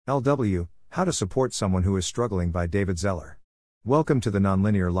LW, How to Support Someone Who is Struggling by David Zeller. Welcome to the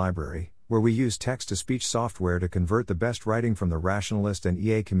Nonlinear Library, where we use text-to-speech software to convert the best writing from the rationalist and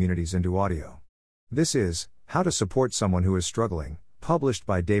EA communities into audio. This is How to Support Someone Who is Struggling, published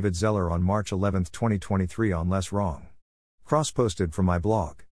by David Zeller on March 11, 2023 on Less Wrong. Cross-posted from my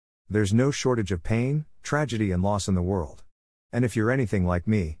blog. There's no shortage of pain, tragedy and loss in the world. And if you're anything like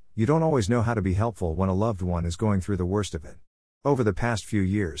me, you don't always know how to be helpful when a loved one is going through the worst of it. Over the past few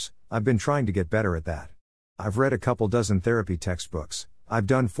years, I've been trying to get better at that. I've read a couple dozen therapy textbooks, I've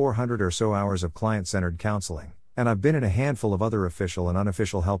done 400 or so hours of client-centered counseling, and I've been in a handful of other official and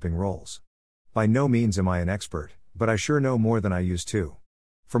unofficial helping roles. By no means am I an expert, but I sure know more than I used to.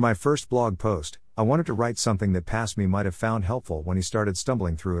 For my first blog post, I wanted to write something that past me might have found helpful when he started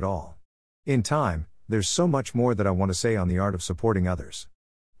stumbling through it all. In time, there's so much more that I want to say on the art of supporting others.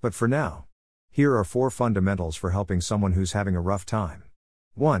 But for now, here are 4 fundamentals for helping someone who's having a rough time.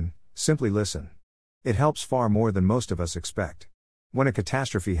 1. Simply listen. It helps far more than most of us expect. When a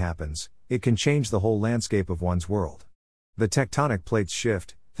catastrophe happens, it can change the whole landscape of one's world. The tectonic plates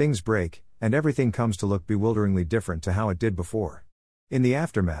shift, things break, and everything comes to look bewilderingly different to how it did before. In the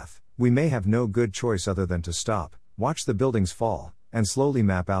aftermath, we may have no good choice other than to stop, watch the buildings fall, and slowly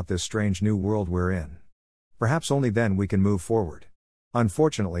map out this strange new world we're in. Perhaps only then we can move forward.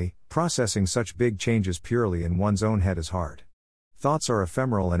 Unfortunately, processing such big changes purely in one's own head is hard. Thoughts are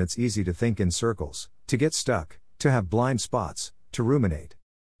ephemeral and it's easy to think in circles, to get stuck, to have blind spots, to ruminate.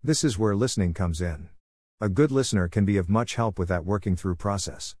 This is where listening comes in. A good listener can be of much help with that working through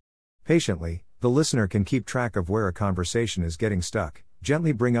process. Patiently, the listener can keep track of where a conversation is getting stuck,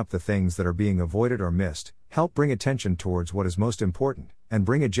 gently bring up the things that are being avoided or missed, help bring attention towards what is most important, and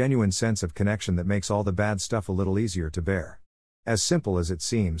bring a genuine sense of connection that makes all the bad stuff a little easier to bear. As simple as it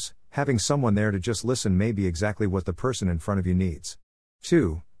seems, having someone there to just listen may be exactly what the person in front of you needs.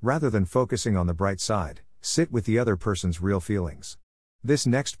 2. Rather than focusing on the bright side, sit with the other person's real feelings. This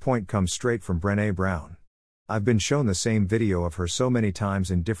next point comes straight from Brené Brown. I've been shown the same video of her so many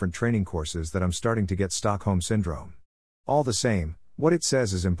times in different training courses that I'm starting to get Stockholm Syndrome. All the same, what it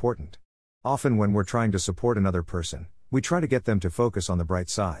says is important. Often when we're trying to support another person, we try to get them to focus on the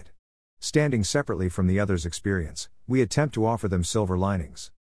bright side. Standing separately from the other's experience, we attempt to offer them silver linings.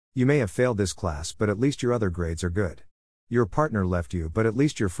 You may have failed this class, but at least your other grades are good. Your partner left you, but at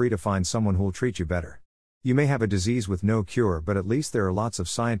least you're free to find someone who'll treat you better. You may have a disease with no cure, but at least there are lots of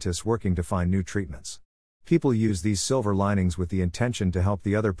scientists working to find new treatments. People use these silver linings with the intention to help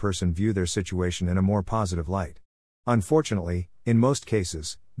the other person view their situation in a more positive light. Unfortunately, in most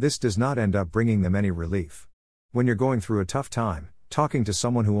cases, this does not end up bringing them any relief. When you're going through a tough time, talking to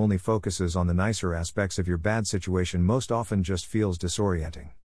someone who only focuses on the nicer aspects of your bad situation most often just feels disorienting.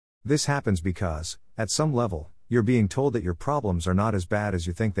 This happens because, at some level, you're being told that your problems are not as bad as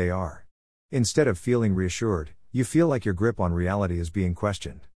you think they are. Instead of feeling reassured, you feel like your grip on reality is being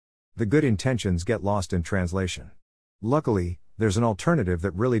questioned. The good intentions get lost in translation. Luckily, there's an alternative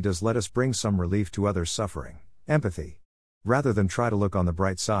that really does let us bring some relief to others' suffering: empathy. Rather than try to look on the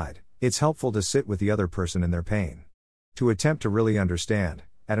bright side, it's helpful to sit with the other person in their pain. To attempt to really understand,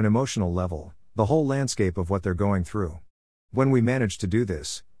 at an emotional level, the whole landscape of what they're going through. When we manage to do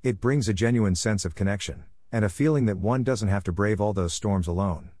this, it brings a genuine sense of connection, and a feeling that one doesn't have to brave all those storms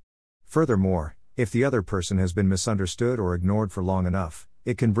alone. Furthermore, if the other person has been misunderstood or ignored for long enough,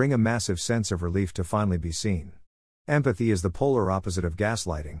 it can bring a massive sense of relief to finally be seen. Empathy is the polar opposite of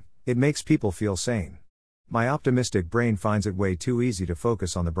gaslighting. It makes people feel sane. My optimistic brain finds it way too easy to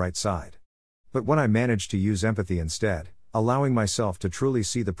focus on the bright side. But when I manage to use empathy instead, allowing myself to truly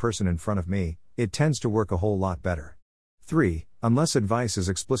see the person in front of me, it tends to work a whole lot better. 3. Unless advice is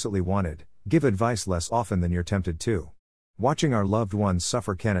explicitly wanted, give advice less often than you're tempted to. Watching our loved ones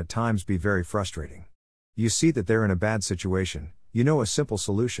suffer can at times be very frustrating. You see that they're in a bad situation, you know a simple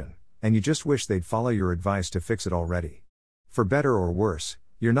solution, and you just wish they'd follow your advice to fix it already. For better or worse,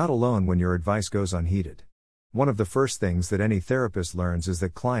 you're not alone when your advice goes unheeded. One of the first things that any therapist learns is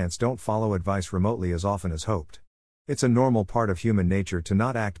that clients don't follow advice remotely as often as hoped. It's a normal part of human nature to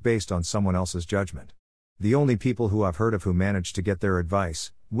not act based on someone else's judgment. The only people who I've heard of who manage to get their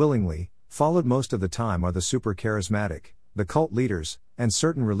advice, willingly, followed most of the time are the super charismatic, the cult leaders, and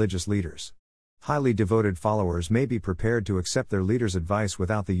certain religious leaders. Highly devoted followers may be prepared to accept their leader's advice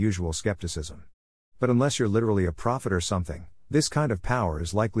without the usual skepticism. But unless you're literally a prophet or something, this kind of power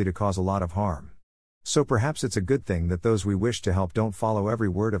is likely to cause a lot of harm. So perhaps it's a good thing that those we wish to help don't follow every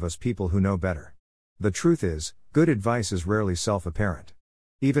word of us people who know better. The truth is, good advice is rarely self-apparent.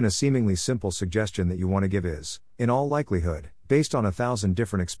 Even a seemingly simple suggestion that you want to give is, in all likelihood, based on 1,000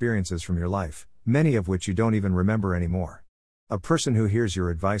 different experiences from your life, many of which you don't even remember anymore. A person who hears your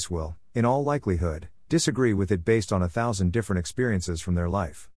advice will, in all likelihood, disagree with it based on 1,000 different experiences from their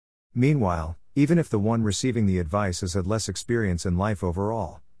life. Meanwhile, even if the one receiving the advice has had less experience in life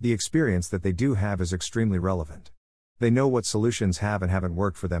overall, the experience that they do have is extremely relevant. They know what solutions have and haven't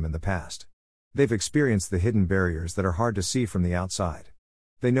worked for them in the past. They've experienced the hidden barriers that are hard to see from the outside.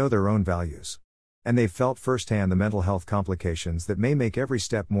 They know their own values. And they've felt firsthand the mental health complications that may make every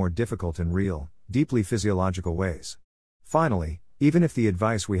step more difficult in real, deeply physiological ways. Finally, even if the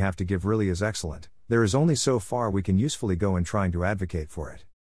advice we have to give really is excellent, there is only so far we can usefully go in trying to advocate for it.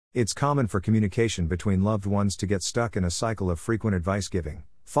 It's common for communication between loved ones to get stuck in a cycle of frequent advice giving,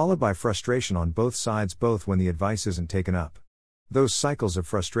 followed by frustration on both sides, both when the advice isn't taken up. Those cycles of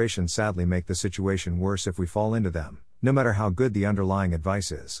frustration sadly make the situation worse if we fall into them, no matter how good the underlying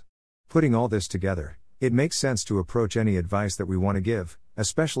advice is. Putting all this together, it makes sense to approach any advice that we want to give,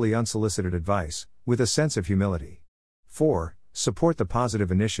 especially unsolicited advice, with a sense of humility. 4. Support the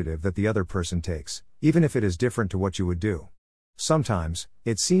positive initiative that the other person takes, even if it is different to what you would do. Sometimes,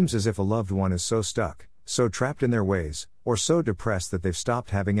 it seems as if a loved one is so stuck, so trapped in their ways, or so depressed that they've stopped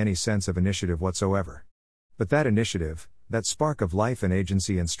having any sense of initiative whatsoever. But that initiative, that spark of life and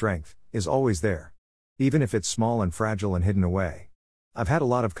agency and strength, is always there. Even if it's small and fragile and hidden away. I've had a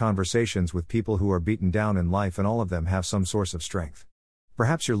lot of conversations with people who are beaten down in life, and all of them have some source of strength.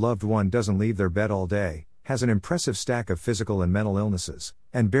 Perhaps your loved one doesn't leave their bed all day, has an impressive stack of physical and mental illnesses,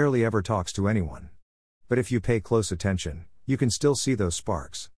 and barely ever talks to anyone. But if you pay close attention, you can still see those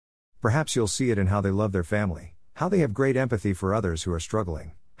sparks. Perhaps you'll see it in how they love their family, how they have great empathy for others who are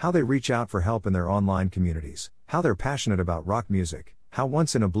struggling, how they reach out for help in their online communities, how they're passionate about rock music, how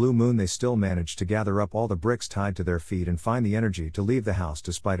once in a blue moon they still manage to gather up all the bricks tied to their feet and find the energy to leave the house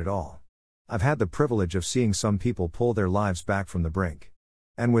despite it all. I've had the privilege of seeing some people pull their lives back from the brink.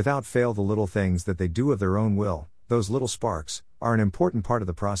 And without fail, the little things that they do of their own will, those little sparks, are an important part of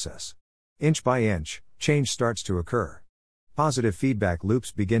the process. Inch by inch, change starts to occur. Positive feedback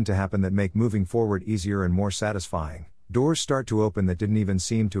loops begin to happen that make moving forward easier and more satisfying. Doors start to open that didn't even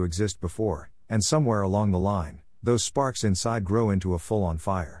seem to exist before, and somewhere along the line, those sparks inside grow into a full-on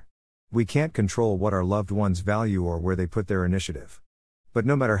fire. We can't control what our loved ones value or where they put their initiative. But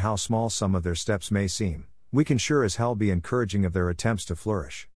no matter how small some of their steps may seem, we can sure as hell be encouraging of their attempts to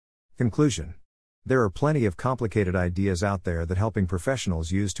flourish. Conclusion. There are plenty of complicated ideas out there that helping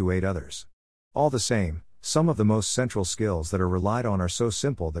professionals use to aid others. All the same, some of the most central skills that are relied on are so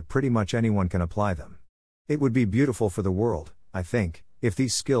simple that pretty much anyone can apply them. It would be beautiful for the world, I think, if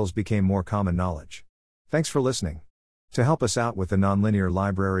these skills became more common knowledge. Thanks for listening. To help us out with the Nonlinear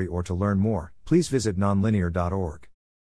Library or to learn more, please visit nonlinear.org.